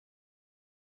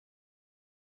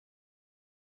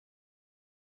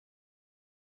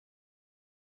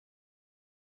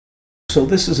So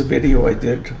this is a video I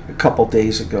did a couple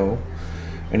days ago,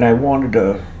 and I wanted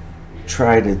to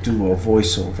try to do a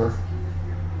voiceover.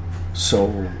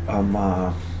 So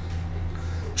I'm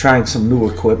trying some new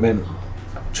equipment,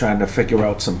 trying to figure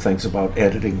out some things about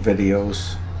editing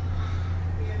videos.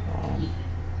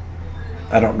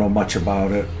 I don't know much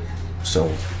about it, so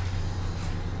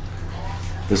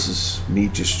this is me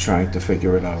just trying to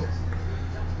figure it out.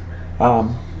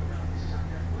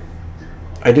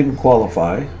 I didn't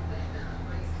qualify.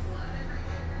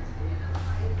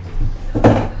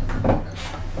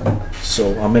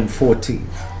 So I'm in 14th.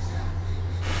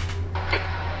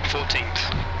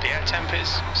 14th. The air temp is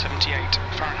 78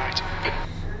 Fahrenheit.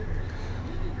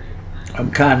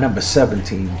 I'm car number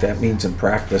 17. That means in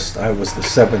practice I was the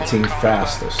 17th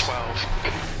fastest.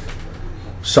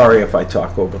 12. Sorry if I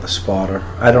talk over the spotter.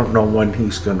 I don't know when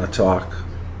he's gonna talk.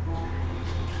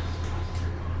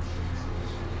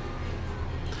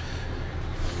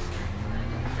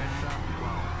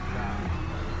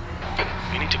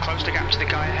 You need to close the gap to the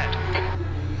guy ahead.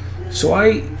 So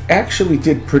I actually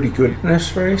did pretty good in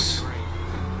this race.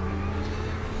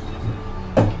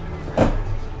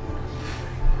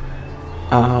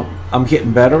 I'm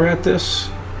getting better at this.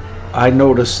 I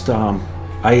noticed I'm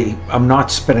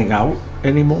not spinning out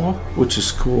anymore, which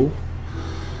is cool.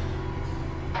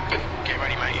 Get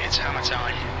ready, mate. It's hammer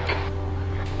time.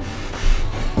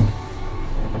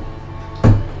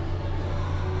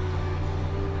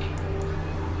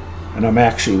 And I'm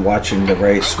actually watching the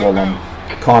race while I'm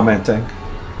commenting.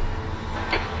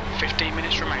 15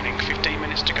 minutes remaining. 15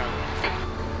 minutes to go.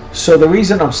 So the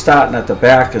reason I'm starting at the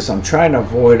back is I'm trying to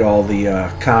avoid all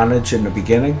the carnage in the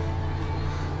beginning.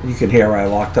 You can hear I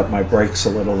locked up my brakes a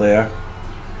little there.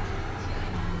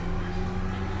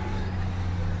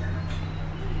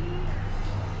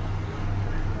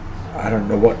 I don't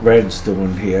know what Red's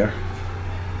doing here.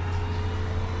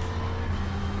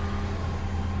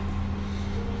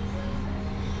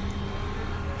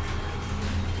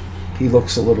 He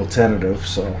looks a little tentative,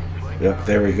 so yep,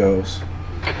 there he goes.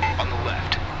 On the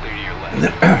left. Clear to your left.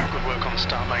 Good work on the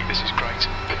start, mate. This is great.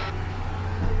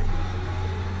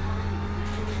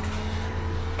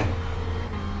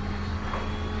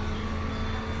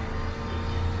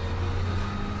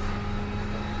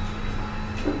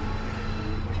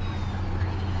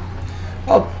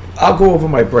 I'll go over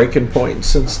my braking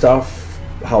points and stuff,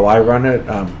 how I run it.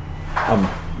 I'm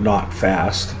not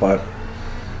fast, but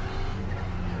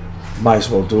might as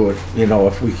well do it, you know,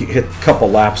 if we hit a couple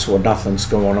laps where nothing's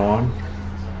going on.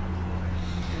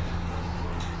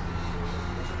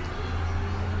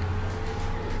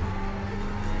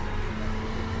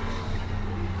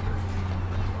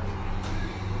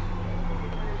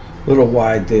 Little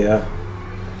wide there.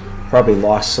 Probably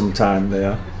lost some time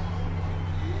there.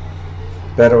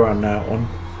 Better on that one.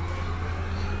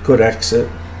 Good exit.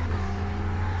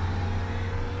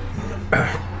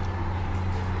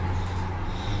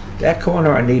 That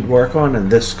corner I need work on,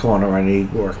 and this corner I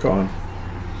need work on.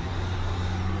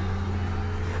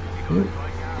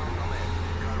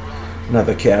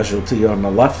 Another casualty on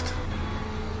the left.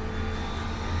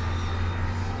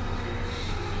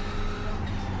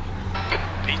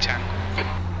 P10.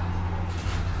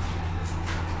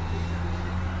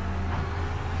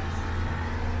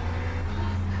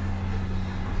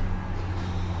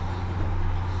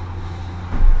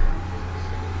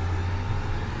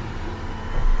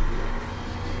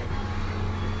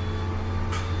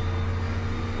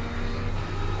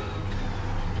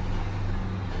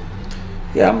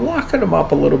 Yeah, I'm locking them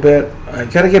up a little bit. I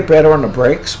gotta get better on the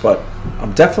brakes, but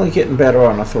I'm definitely getting better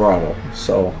on the throttle,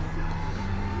 so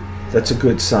that's a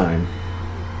good sign.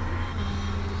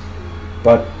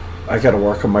 But I gotta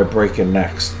work on my braking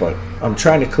next, but I'm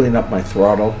trying to clean up my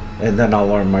throttle, and then I'll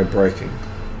learn my braking.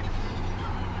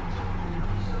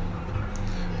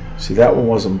 See, that one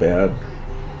wasn't bad.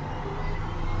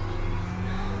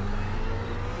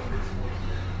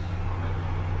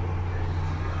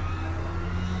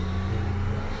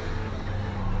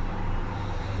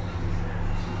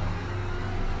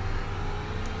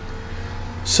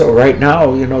 So right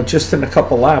now, you know, just in a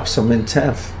couple laps, I'm in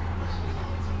 10th.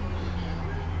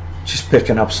 Just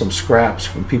picking up some scraps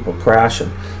from people crashing.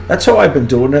 That's how I've been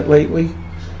doing it lately.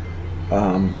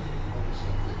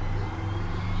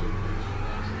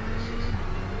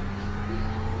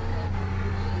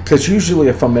 Because usually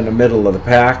if I'm in the middle of the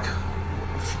pack,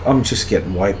 I'm just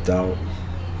getting wiped out.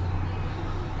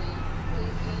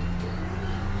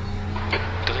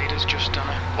 The leader's just done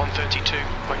a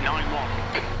 132.91.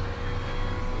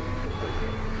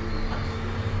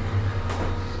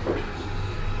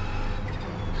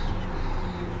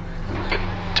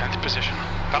 10th position.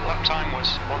 That lap time was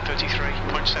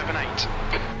 1:33.78.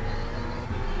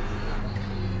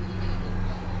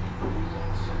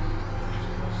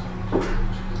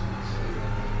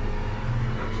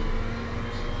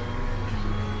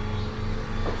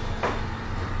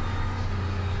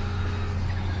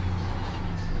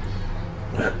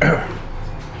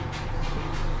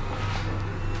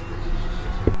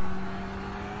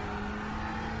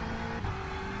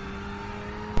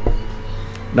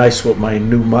 Nice with my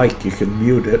new mic, you can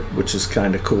mute it, which is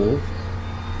kind of cool.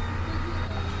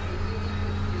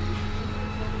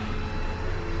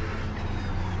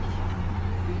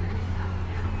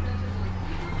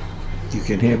 You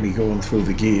can hear me going through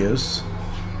the gears.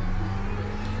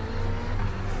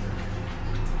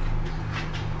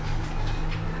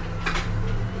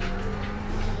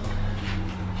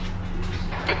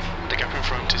 The gap in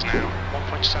front is now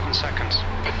 1.7 seconds.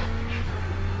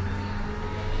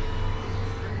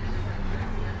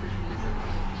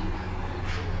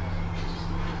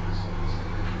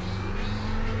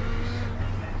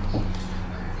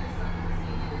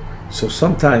 So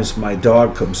sometimes my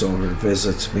dog comes over and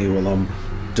visits me while I'm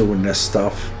doing this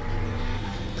stuff.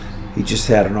 He just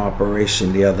had an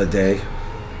operation the other day.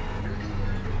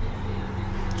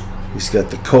 He's got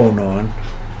the cone on.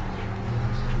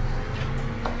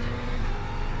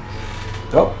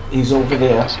 Oh, he's over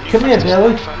there. Come here,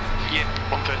 Billy.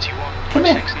 Come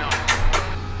here.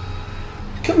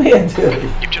 Come here, Billy.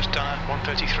 You've just done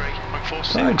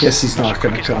 1:33.46. I guess he's not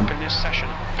going to come. In this session.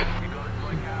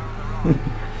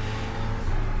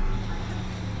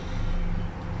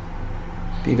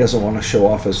 He doesn't want to show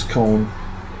off his cone.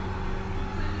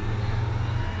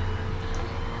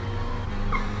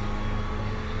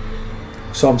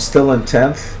 So I'm still in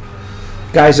 10th.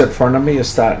 Guys in front of me are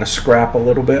starting to scrap a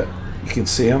little bit. You can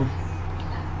see them.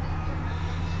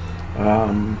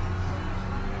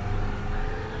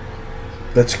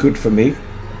 That's good for me.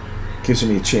 Gives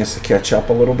me a chance to catch up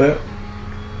a little bit.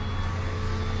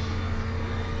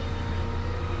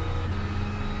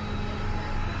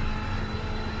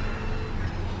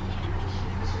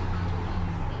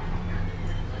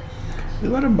 We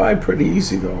let him by pretty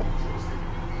easy though.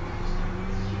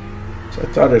 So I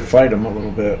thought I'd fight him a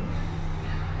little bit.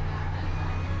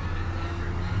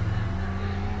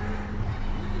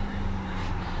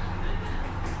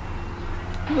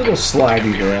 A little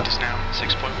slidey there. Is now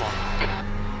 6.1.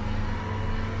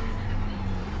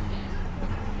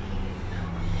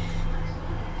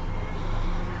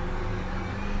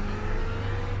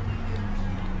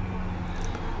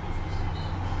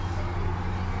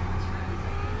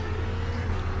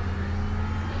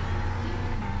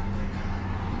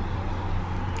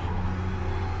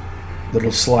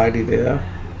 Little slidey there.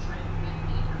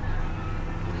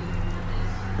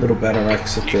 Little better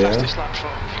exit You there. fastest lap for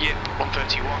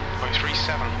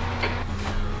 1:31.37.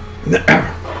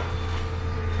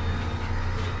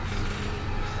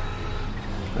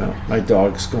 Oh, my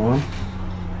dog's gone.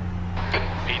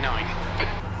 P9.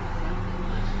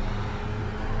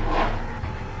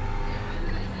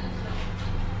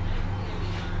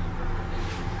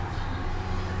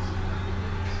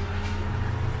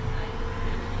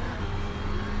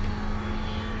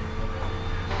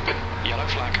 Yellow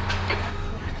flag.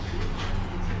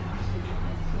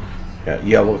 That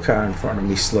yellow car in front of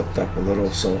me slipped up a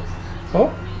little, so...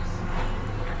 Oh!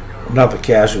 Another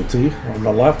casualty on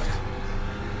the left.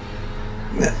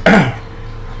 The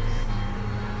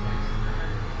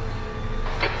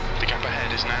gap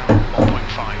ahead is now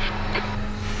 1.5.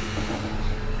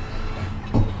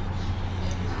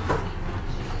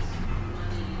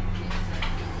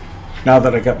 Now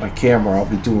that I got my camera, I'll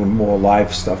be doing more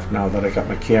live stuff now that I got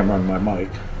my camera and my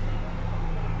mic.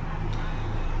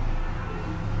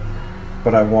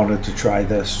 But I wanted to try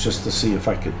this just to see if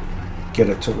I could get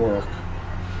it to work.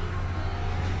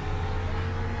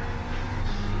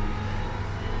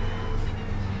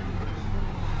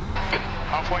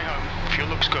 Halfway home, fuel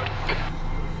looks good.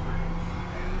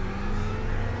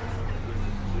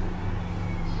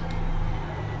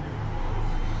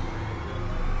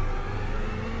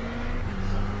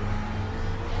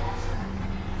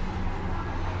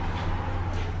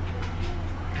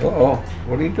 Uh-oh,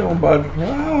 what are you doing, bud?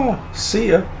 Ah, see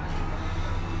ya.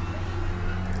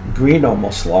 Green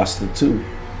almost lost it too.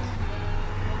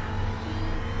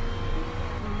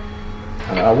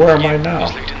 Where am I now?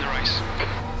 He's leading the race.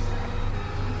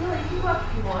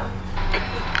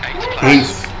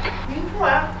 Eighth.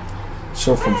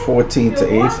 So from 14 to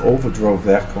 8th, overdrove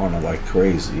that corner like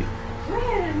crazy.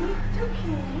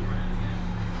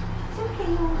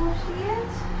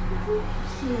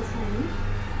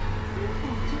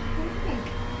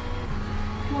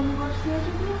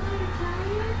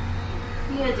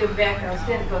 He had to back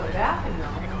downstairs and go to the bathroom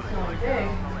though. That's the only thing.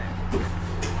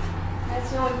 That's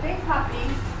the only thing, puppy.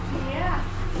 Yeah.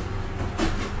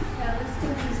 Now this is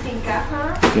gonna stink up,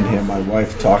 huh? You can hear my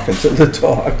wife talking to the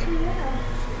dog. Yeah.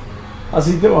 How's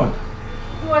he doing?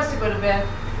 Who wants to go to bed?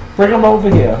 Bring him over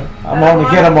here. I'm going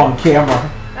to get him on camera.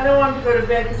 I don't want him to go to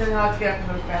bed because then I'll have to get up and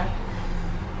go to bed.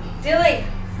 Dilly!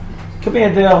 Come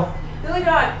here, Dill. Dilly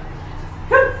dog!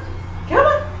 Come! Come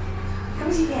on!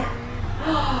 Come see Dad.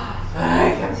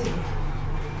 Alright, come see Dad.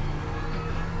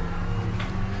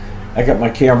 I got my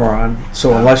camera on,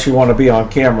 so unless you want to be on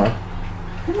camera.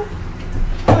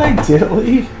 Hi,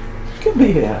 Dilly. Come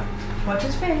here. Watch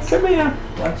his face. Come here.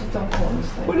 Watch it, don't pull his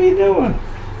thing. What are you doing?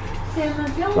 Say, I'm not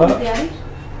feeling it, Daddy.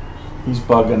 He's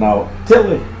bugging out.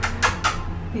 Dilly,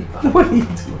 He's bugging. what are you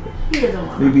doing? He doesn't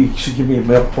want Maybe you should give me a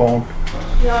milk bone.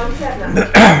 No, he's had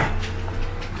nothing.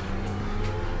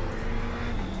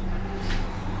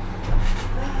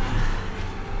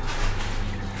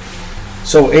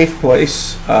 So 8th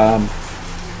place, I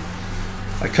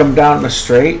come down the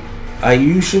straight. I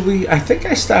think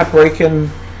I start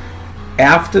braking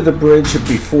after the bridge and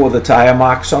before the tire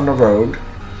marks on the road.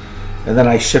 And then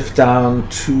I shift down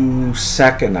to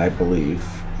 2nd, I believe.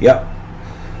 Yep.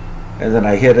 And then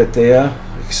I hit it there,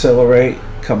 accelerate,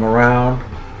 come around,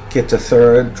 get to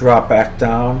 3rd, drop back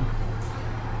down.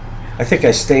 I think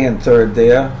I stay in 3rd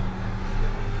there.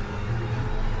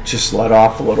 Just let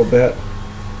off a little bit.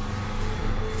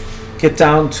 Get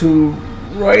down to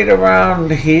right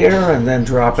around here and then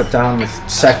drop it down to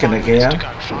 2nd again.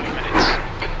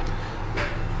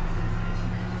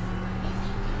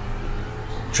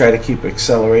 Try to keep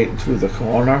accelerating through the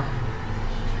corner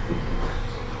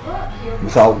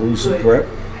without losing grip.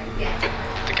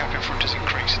 The gap in front has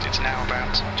increased. It's now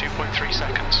about 2.3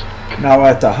 seconds. Now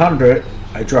at the 100,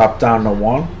 I drop down to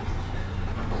 1.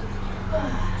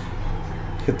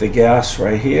 Hit the gas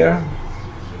right here.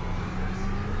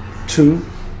 2.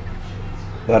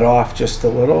 Let off just a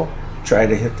little. Try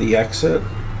to hit the exit.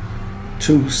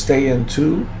 2, stay in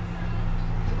 2.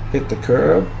 Hit the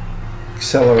curb.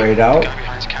 Accelerate out.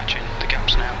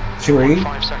 3.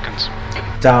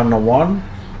 Down to 1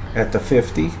 at the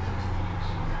 50.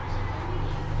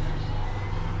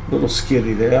 Little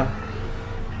skiddy there.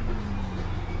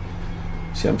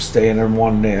 See, I'm staying in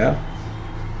 1 there.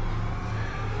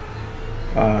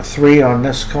 3 on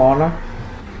this corner.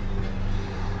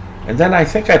 And then I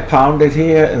think I pound it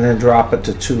here and then drop it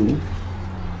to 2.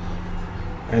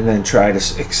 And then try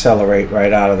to accelerate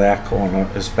right out of that corner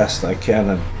as best I can.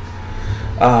 And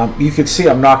you can see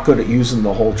I'm not good at using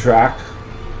the whole track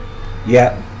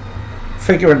yet.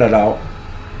 Figuring it out.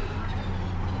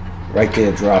 Right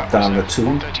there, drop down to 2.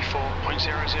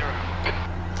 134.00.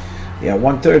 Yeah,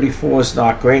 134 is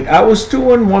not great. I was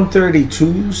doing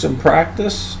 132s in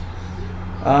practice.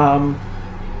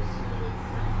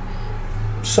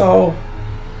 So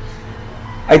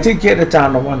I did get it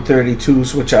down to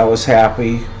 132s, which I was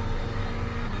happy.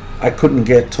 I couldn't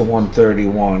get to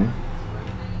 131.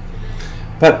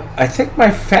 But I think my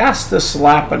fastest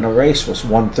lap in the race was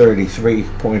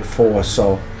 133.4,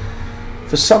 so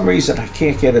for some reason I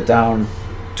can't get it down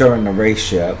during the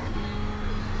race yet.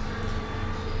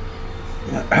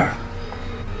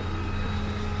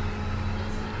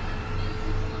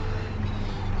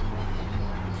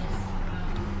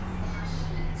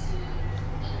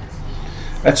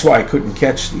 That's why I couldn't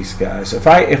catch these guys. If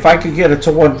I could get it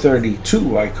to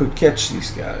 132, I could catch these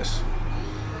guys.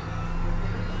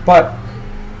 But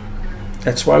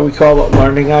that's why we call it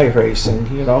learning iRacing,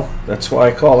 you know. That's why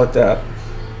I call it that.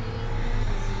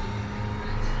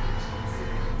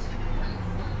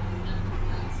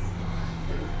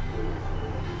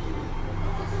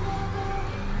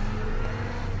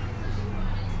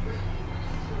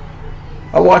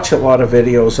 I watch a lot of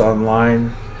videos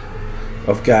online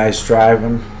of guys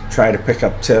driving, try to pick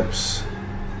up tips.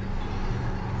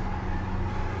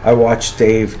 I watch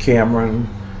Dave Cameron,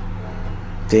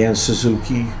 Dan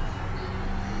Suzuki.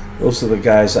 Those are the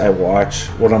guys I watch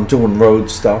when I'm doing road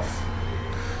stuff.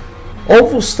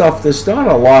 Oval stuff, there's not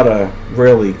a lot of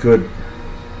really good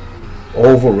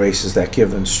oval races that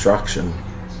give instruction.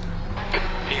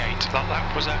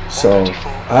 So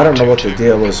I don't know what the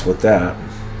deal is with that.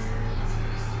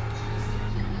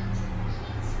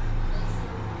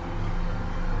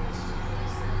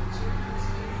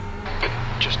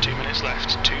 Just 2 minutes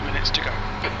left, 2 minutes to go.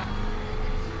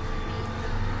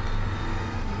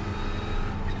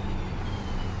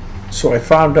 So I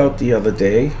found out the other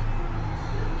day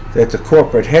that the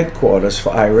corporate headquarters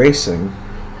for iRacing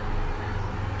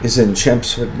is in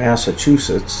Chelmsford,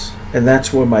 Massachusetts, and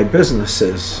that's where my business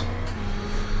is.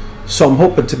 So I'm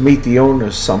hoping to meet the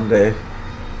owners someday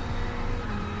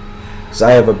because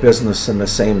I have a business in the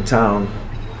same town,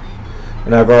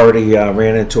 and I've already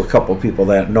ran into a couple people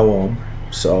that know him,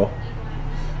 so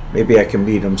maybe I can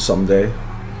meet him someday.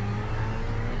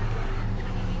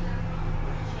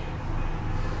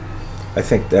 I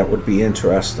think that would be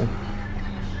interesting.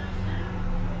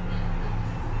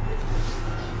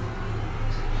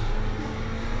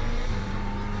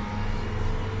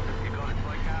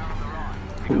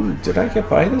 Ooh, did I get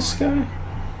by this guy?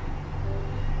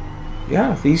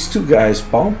 Yeah, these two guys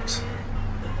bumped.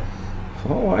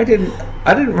 Oh, I didn't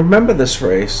remember this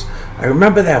race. I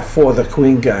remember that For the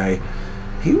Queen guy.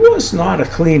 He was not a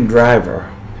clean driver.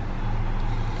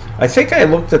 I think I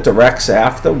looked at the wrecks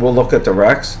after. We'll look at the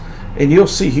wrecks, and you'll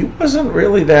see he wasn't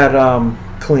really that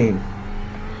clean.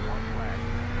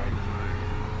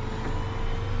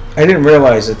 I didn't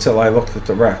realize it till I looked at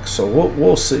the wrecks, so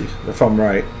we'll see if I'm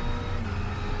right.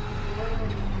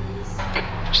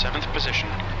 7th position.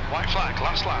 White flag,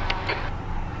 last lap.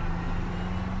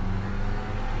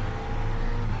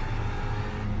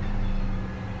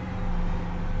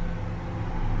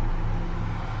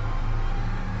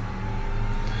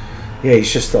 Yeah,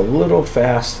 he's just a little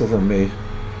faster than me.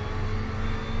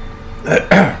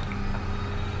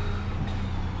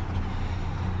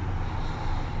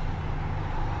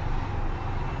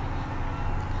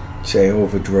 See, I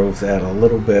overdrove that a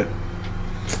little bit.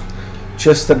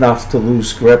 Just enough to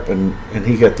lose grip, and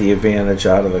he got the advantage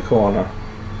out of the corner.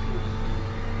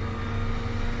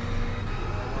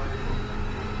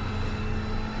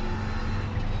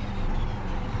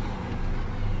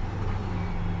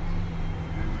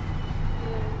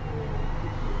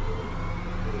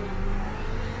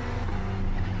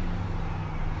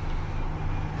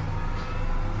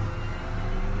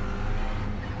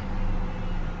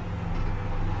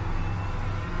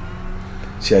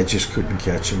 See, I just couldn't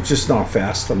catch him. Just not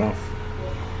fast enough.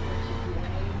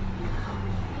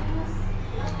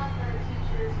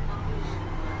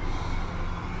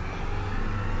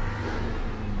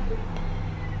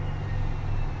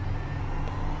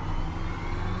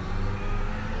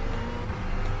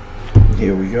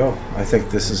 Here we go. I think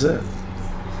this is it.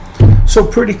 So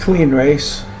pretty clean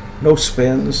race. No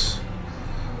spins.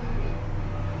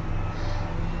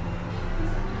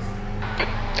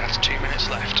 That's 2 minutes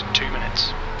left. 2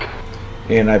 minutes.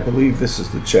 And I believe this is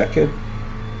the check-in.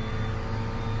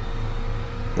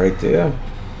 Right there.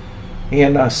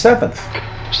 And 7th.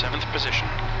 7th position.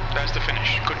 There's the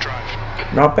finish. Good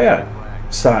drive. Not bad.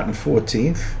 Starting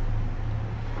 14th.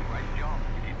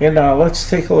 And let's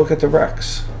take a look at the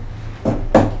wrecks.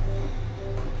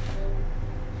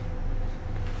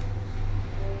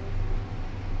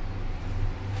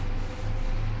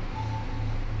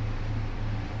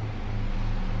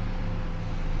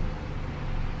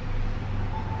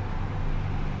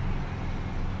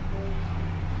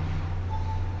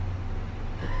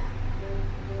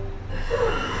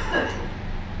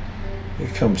 Here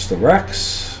comes the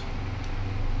wrecks.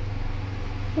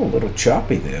 Oh, a little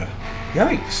choppy there.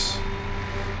 Yikes.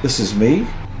 This is me.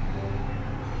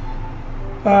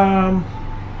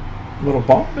 Little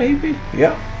bump maybe?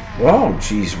 Yeah. Oh,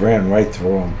 geez, ran right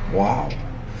through him. Wow.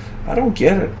 I don't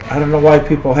get it. I don't know why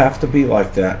people have to be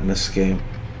like that in this game.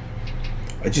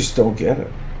 I just don't get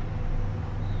it.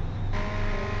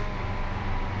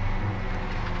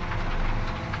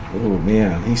 Oh,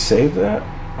 man. He saved that?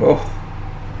 Oh.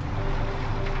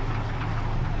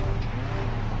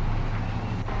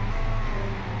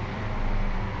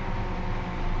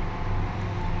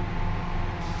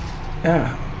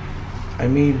 Yeah, I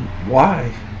mean,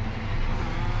 why?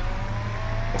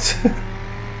 I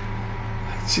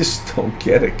just don't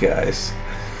get it, guys.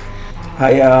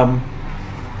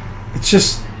 It's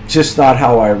just not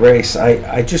how I race.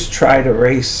 I just try to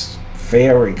race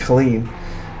fair and clean,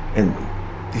 and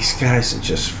these guys are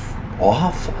just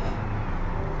awful.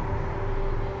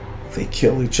 They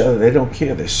kill each other. They don't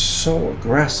care. They're so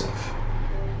aggressive.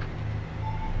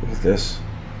 Look at this,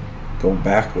 going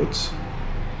backwards.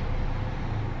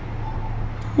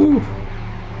 Whew.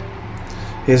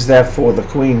 Here's that For the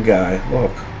Queen guy.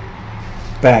 Look.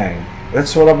 Bang.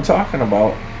 That's what I'm talking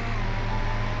about.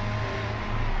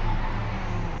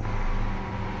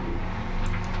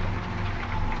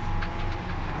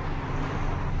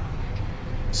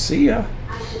 See ya.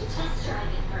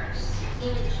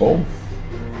 Boom.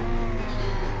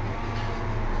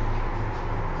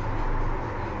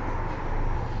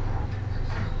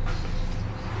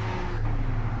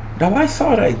 Now, I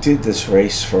thought I did this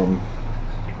race from...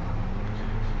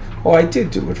 Oh, I did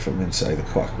do it from inside the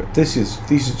cockpit. These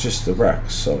are just the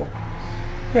wrecks, so...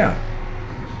 Yeah.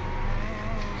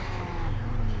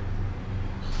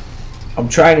 I'm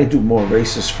trying to do more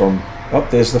races from Oh,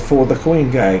 there's the For the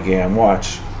Queen guy again.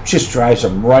 Watch. Just drives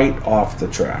him right off the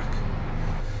track.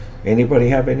 Anybody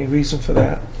have any reason for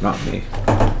that? Not me.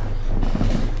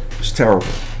 It's terrible.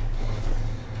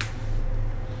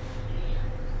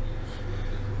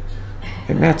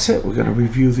 And that's it. We're going to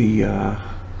review the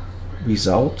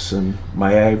results. And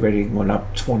my I rating went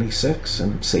up 26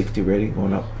 and safety rating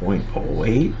went up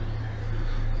 0.08.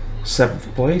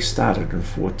 7th place, started in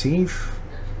 14th.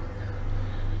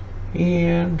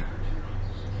 And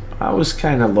I was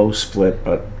kind of low split,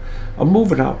 but I'm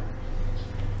moving up.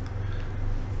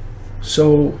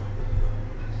 So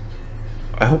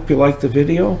I hope you liked the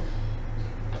video.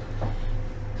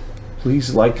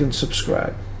 Please like and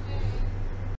subscribe.